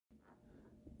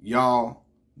Y'all,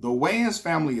 the Wayans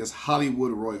family is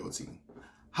Hollywood royalty.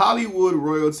 Hollywood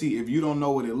royalty, if you don't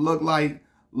know what it looked like,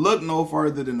 look no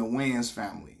further than the Wayans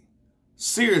family.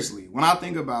 Seriously, when I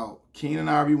think about Keenan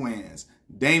Ivory Wayans,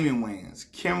 Damon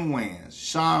Wayans, Kim Wayans,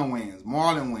 Sean Wayans,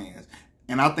 Marlon Wayans,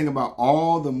 and I think about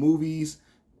all the movies,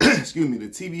 excuse me, the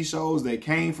TV shows that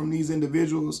came from these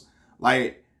individuals,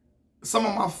 like some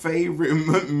of my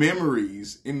favorite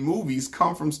memories in movies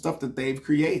come from stuff that they've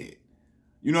created.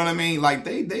 You know what I mean? Like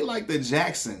they like the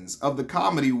Jacksons of the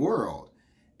comedy world.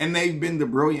 And they've been the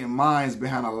brilliant minds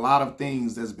behind a lot of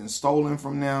things that's been stolen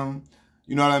from them.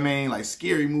 You know what I mean? Like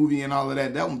Scary Movie and all of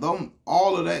that.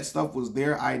 All of that stuff was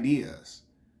their ideas.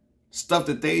 Stuff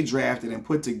that they drafted and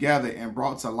put together and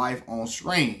brought to life on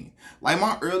screen. Like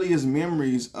my earliest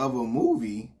memories of a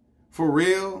movie, for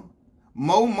real,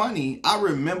 Mo Money. I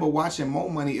remember watching Mo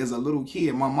Money as a little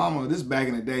kid. My mama, this back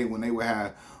in the day when they would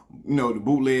have, you know, the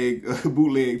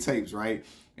bootleg tapes, right?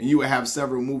 And you would have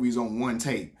several movies on one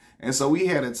tape. And so we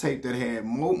had a tape that had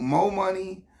Mo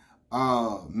Money,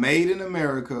 Made in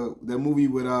America, the movie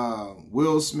with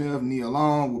Will Smith, Nia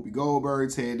Long, Whoopi Goldberg,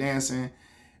 Ted Danson,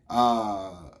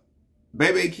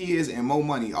 Baby Kids, and Mo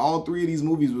Money. All three of these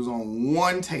movies was on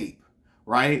one tape,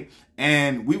 right?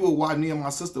 And we would watch, me and my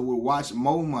sister would watch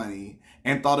Mo Money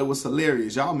and thought it was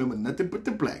hilarious. Y'all remember Nothing But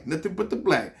the Black, Nothing But the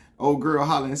Black. Old girl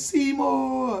hollering,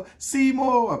 Seymour,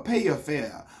 Seymour, pay your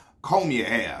fare, comb your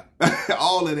hair,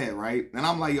 all of that, right? And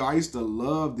I'm like, yo, I used to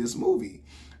love this movie.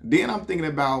 Then I'm thinking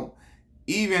about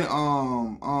even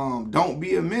Don't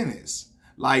Be a Menace.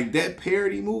 Like that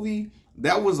parody movie,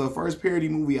 that was the first parody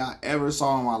movie I ever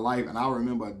saw in my life. And I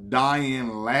remember dying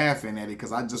laughing at it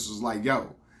because I just was like,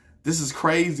 yo, this is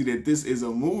crazy that this is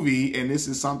a movie and this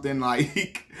is something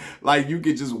like you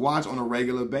could just watch on a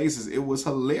regular basis. It was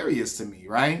hilarious to me,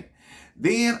 right?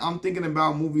 Then I'm thinking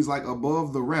about movies like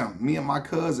Above the Rim. Me and my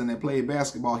cousin that played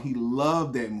basketball, he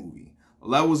loved that movie.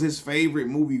 That was his favorite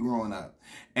movie growing up.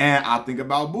 And I think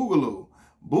about Boogaloo.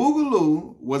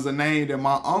 Boogaloo was a name that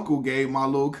my uncle gave my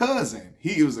little cousin.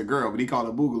 He was a girl, but he called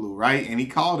her Boogaloo, right? And he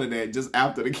called her that just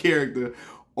after the character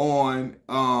on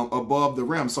Above the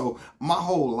Rim. So my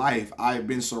whole life I've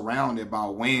been surrounded by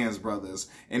Wayans brothers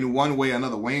in one way or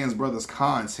another. Wayans brothers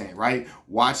content, right?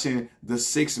 Watching The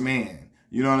Sixth Man.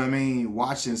 You know what I mean?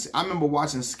 I remember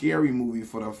watching Scary Movie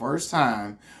for the first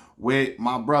time with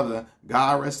my brother.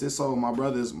 God rest his soul.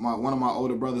 One of my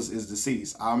older brothers is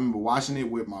deceased. I remember watching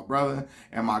it with my brother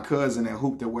and my cousin that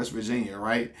hooped in West Virginia,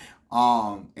 right?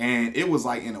 And it was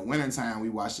like in the wintertime we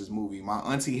watched this movie. My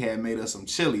auntie had made us some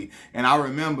chili. And I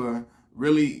remember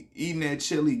really eating that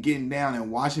chili, getting down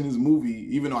and watching this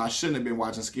movie, even though I shouldn't have been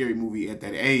watching Scary Movie at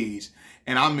that age.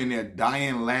 And I'm in there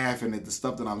dying laughing at the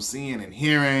stuff that I'm seeing and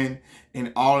hearing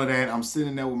and all of that. I'm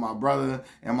sitting there with my brother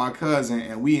and my cousin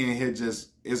and we in here just,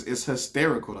 it's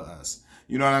hysterical to us.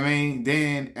 You know what I mean?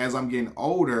 Then as I'm getting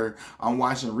older, I'm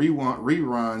watching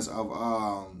reruns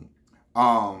of,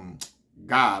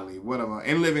 godly, whatever,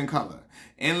 In Living Color.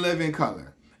 In Living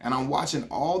Color. And I'm watching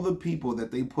all the people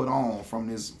that they put on from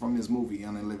this movie,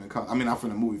 In Living Color. I mean, not from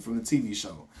the movie, from the TV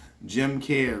show. Jim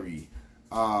Carrey,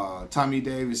 Tommy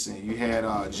Davidson. You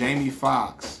had Jamie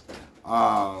Foxx,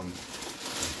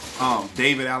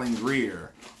 David Allen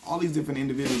Greer. All these different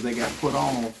individuals that got put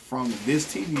on from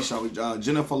this TV show.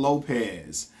 Jennifer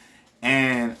Lopez.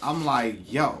 And I'm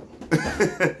like, yo,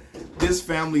 this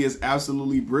family is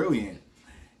absolutely brilliant.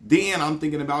 Then I'm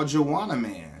thinking about Joanna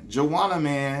Man. Joanna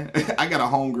Man, I got a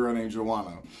homegirl named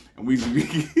Joanna. And we used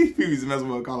to mess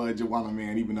with her, call her Joanna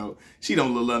Man, even though she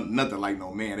don't look nothing like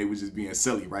no man. They was just being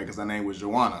silly, right? Because her name was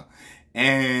Joanna.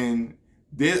 And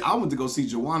I went to go see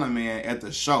Joanna Man at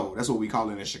the show. That's what we call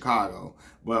it in Chicago.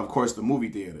 But of course, the movie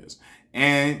theaters.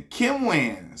 And Kim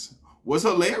Wayans was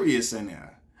hilarious in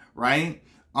there, right?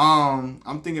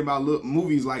 I'm thinking about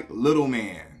movies like Little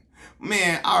Man.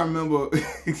 Man, I remember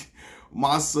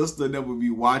my sister that would be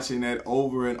watching that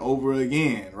over and over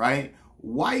again, right?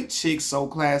 White Chick, so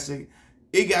classic.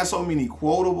 It got so many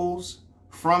quotables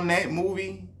from that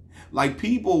movie. Like,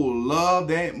 people love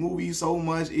that movie so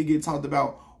much, it get talked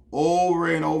about over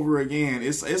and over again.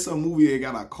 It's a movie that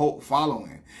got a cult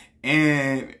following.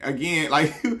 And again,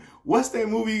 like, what's that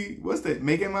movie? What's that?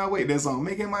 Making My Way. That song,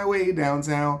 Making My Way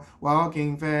Downtown,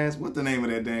 Walking Fast. What's the name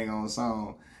of that dang on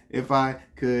song? If I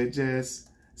Could Just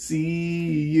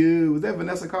See You. Was that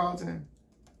Vanessa Carlton?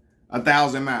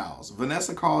 1,000 Miles.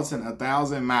 Vanessa Carlton,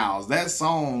 1,000 Miles. That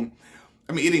song,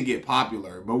 I mean, it didn't get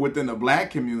popular, but within the black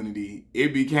community,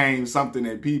 it became something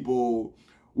that people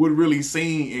would really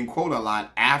sing and quote a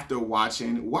lot after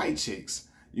watching White Chicks.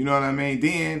 You know what I mean?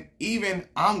 Then even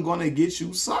I'm Gonna Get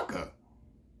You Sucker.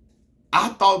 I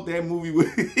thought that movie would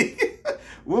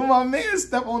when my man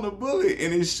step on the bullet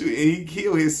and he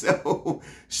kill himself,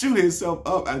 shoot himself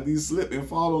up after he slip and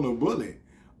fall on the bullet.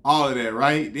 All of that,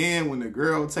 right? Then when the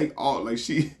girl take all, like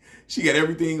she got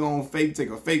everything on fake,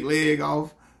 take a fake leg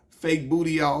off, fake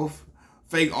booty off,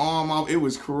 fake arm off. It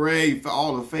was crazy.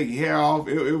 All the fake hair off.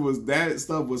 It was, that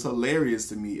stuff was hilarious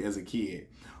to me as a kid.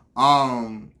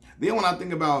 Then when I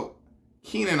think about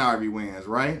Keenen Ivory Wayans,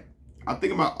 right? I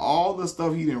think about all the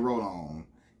stuff he done wrote on.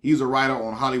 He's a writer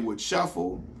on Hollywood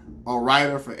Shuffle, a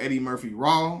writer for Eddie Murphy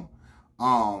Raw,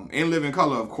 In Living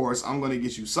Color, of course, I'm Gonna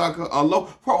Get You Sucker.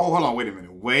 Hold on,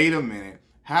 wait a minute.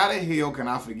 How the hell can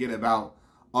I forget about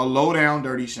A Low Down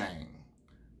Dirty Shame?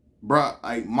 Bruh,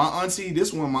 like my auntie,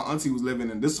 my auntie was living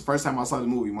in, this is the first time I saw the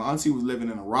movie. My auntie was living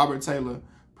in a Robert Taylor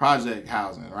project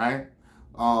housing, right?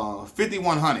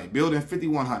 5100, building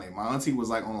 5100. My auntie was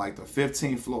like on like the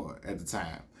 15th floor at the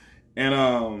time.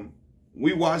 And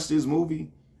we watched this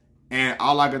movie and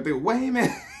all I could think,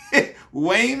 Wayman,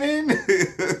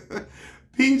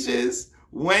 Peaches,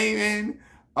 Wayman.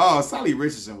 Oh, Sally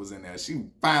Richardson was in there. She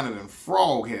finer than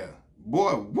frog hair.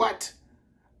 Boy, what?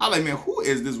 I like, man, who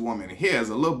is this woman here as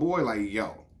a little boy? Like,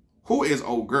 yo, who is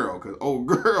old girl? Because old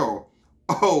girl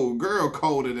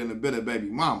colder than a bit of baby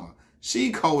mama.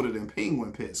 She colder than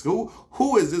penguin piss.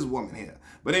 Who is this woman here?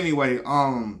 But anyway,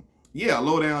 yeah,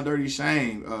 Low Down Dirty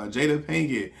Shame, Jada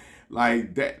Pinkett,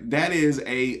 like that is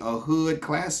a hood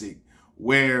classic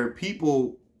where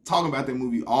people talk about that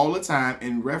movie all the time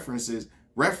and reference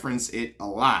it a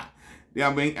lot. Yeah,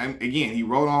 I mean, again, he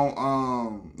wrote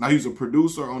on, now he's a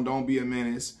producer on Don't Be a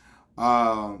Menace.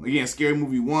 Again, Scary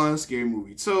Movie 1, Scary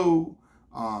Movie 2,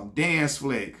 Dance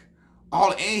Flick.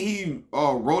 And he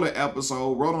wrote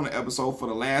on an episode for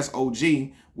The Last OG,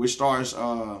 which stars,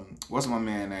 what's my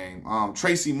man name?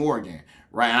 Tracy Morgan,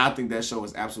 right? And I think that show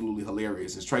is absolutely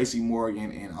hilarious. It's Tracy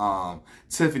Morgan and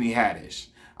Tiffany Haddish.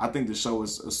 I think the show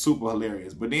is super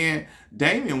hilarious. But then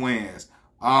Damon Wayans,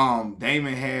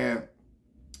 Damon had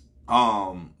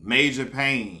Major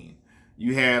Pain.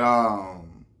 You had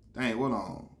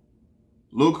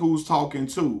Look Who's Talking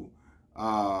Too,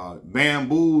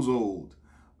 Bamboozled.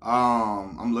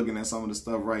 I'm looking at some of the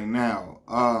stuff right now.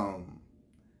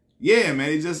 Yeah,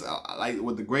 man, it just like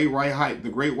with the Great White Hype,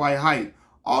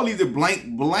 all these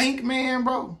blank man,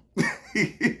 bro.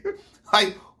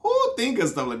 Like, who think of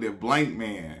stuff like that? Blank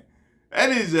man.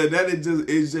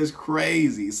 It's just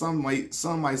crazy. Some might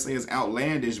say it's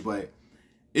outlandish, but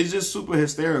it's just super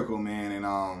hysterical, man.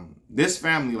 And this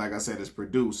family, like I said, has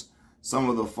produced some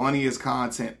of the funniest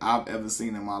content I've ever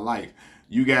seen in my life.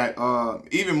 You got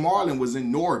even Marlon was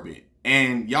in Norbit,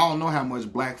 and y'all know how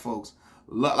much black folks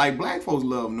love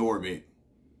Norbit.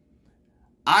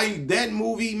 That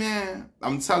movie, man,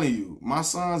 I'm telling you, my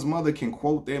son's mother can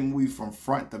quote that movie from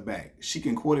front to back. She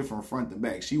can quote it from front to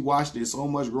back. She watched it so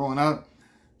much growing up.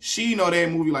 She know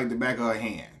that movie like the back of her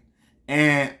hand.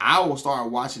 And I will start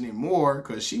watching it more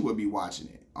because she would be watching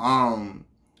it. I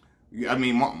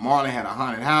mean, Marlon had a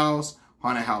Haunted House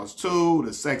 2,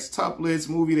 the Sex Tuplets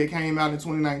movie that came out in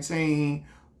 2019.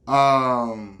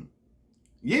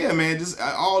 Yeah, man, just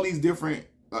all these different,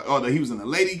 he was in the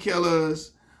Lady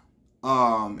Killers.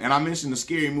 And I mentioned the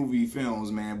Scary Movie films,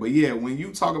 man. But yeah, when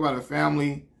you talk about a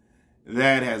family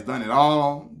that has done it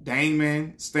all,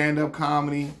 Damon, stand-up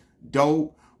comedy,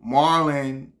 dope.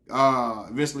 Marlon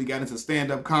eventually got into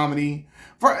stand-up comedy.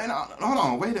 Hold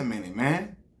on, wait a minute,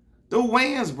 man. The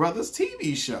Wayans Brothers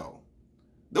TV show.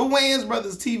 The Wayans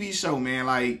Brothers TV show, man,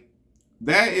 like,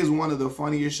 that is one of the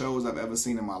funniest shows I've ever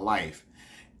seen in my life.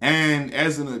 And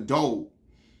as an adult,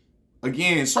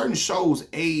 again, certain shows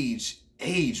age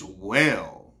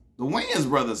well. The Wayans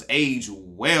Brothers age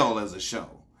well as a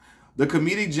show. The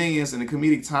comedic genius and the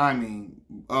comedic timing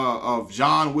of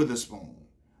John Witherspoon.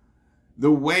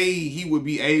 The way he would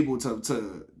be able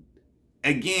to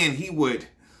again, he would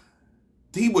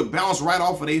bounce right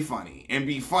off of they funny and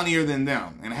be funnier than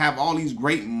them and have all these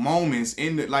great moments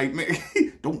in the, like, man,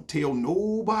 don't tell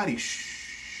nobody,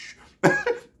 shh,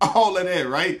 all of that,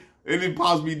 right? And then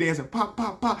Pop's be dancing, pop,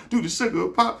 pop, pop, do the sugar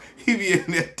pop. He be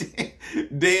in there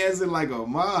dancing like a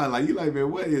mod. Like, you like,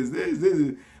 man, what is this? This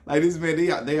is, like, this,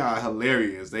 man, they are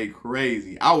hilarious. They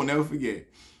crazy. I will never forget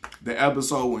the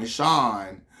episode when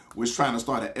Sean was trying to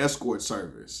start an escort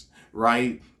service,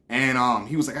 right? And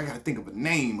he was like, I got to think of a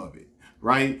name of it,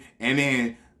 right? And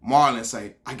then Marlon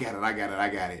say, I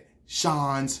got it.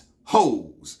 Sean's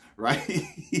Hoes, right?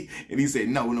 And he said,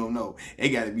 no. It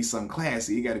got to be something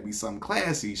classy. It got to be something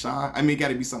classy, Sean. I mean, it got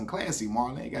to be something classy,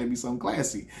 Marlon. It got to be something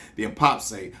classy. Then Pop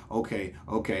say, okay,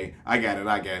 I got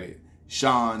it.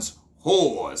 Sean's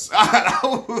whores.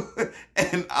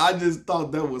 And I just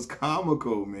thought that was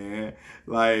comical, man.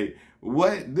 Like,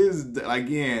 what this,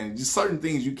 again, just certain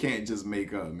things you can't just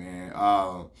make up, man.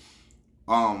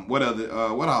 What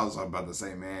I was about to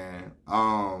say, man.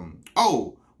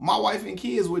 Oh, My Wife and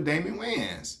Kids with Damon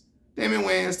Wayans. Damon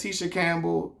Wayans, Tisha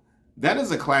Campbell. That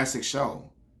is a classic show.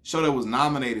 Show that was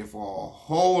nominated for a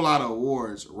whole lot of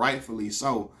awards, rightfully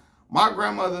so. My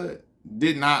grandmother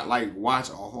did not like watch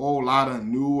a whole lot of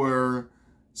newer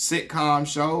sitcom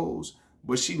shows,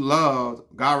 but she loved,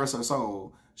 God rest her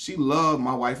soul, she loved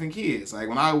My Wife and Kids. Like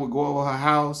when I would go over her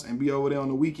house and be over there on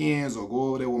the weekends or go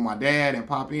over there with my dad and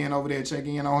pop in over there,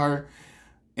 checking in on her,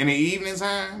 in the evening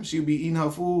time, she'd be eating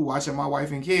her food, watching My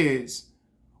Wife and Kids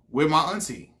with my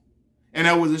auntie. And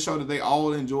that was a show that they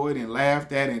all enjoyed and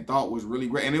laughed at and thought was really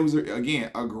great. And it was, again,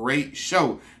 a great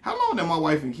show. How long did My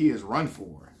Wife and Kids run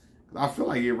for? I feel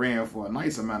like it ran for a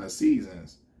nice amount of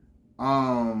seasons.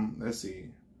 Let's see.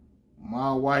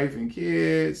 My Wife and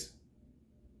Kids.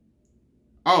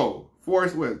 Oh,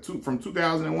 from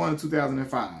 2001 to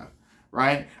 2005,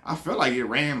 right? I feel like it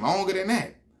ran longer than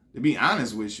that, to be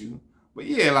honest with you. But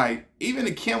yeah, like, even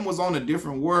the Kim was on A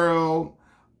Different World.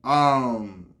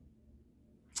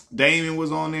 Damon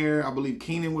was on there. I believe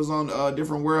Keenan was on A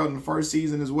Different World in the first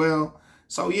season as well.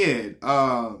 So yeah,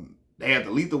 they had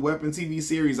the Lethal Weapon TV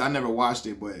series. I never watched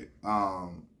it, but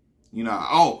you know,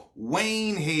 oh,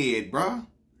 Wayne Head, bruh.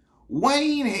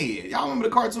 Wayne Head. Y'all remember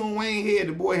the cartoon Wayne Head?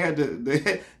 The boy had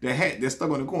the hat that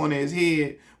stuck on the corner of his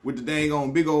head with the dang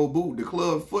on big old boot, the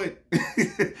club foot.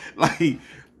 Like,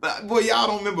 boy, y'all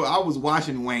don't remember. I was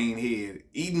watching Wayne Head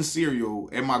eating cereal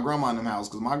at my grandma's house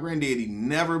because my granddaddy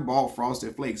never bought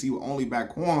Frosted Flakes. He would only buy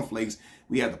corn flakes.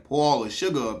 We had to pour all the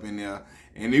sugar up in there.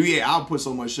 And I'll put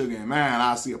so much sugar in mine,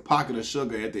 I see a pocket of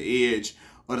sugar at the edge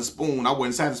of the spoon. I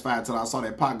wasn't satisfied until I saw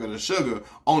that pocket of sugar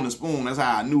on the spoon. That's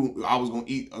how I knew I was going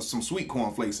to eat some sweet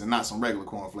corn flakes and not some regular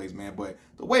corn flakes, man. But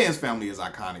the Wayans family is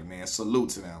iconic, man. Salute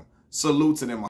to them. Salute to them.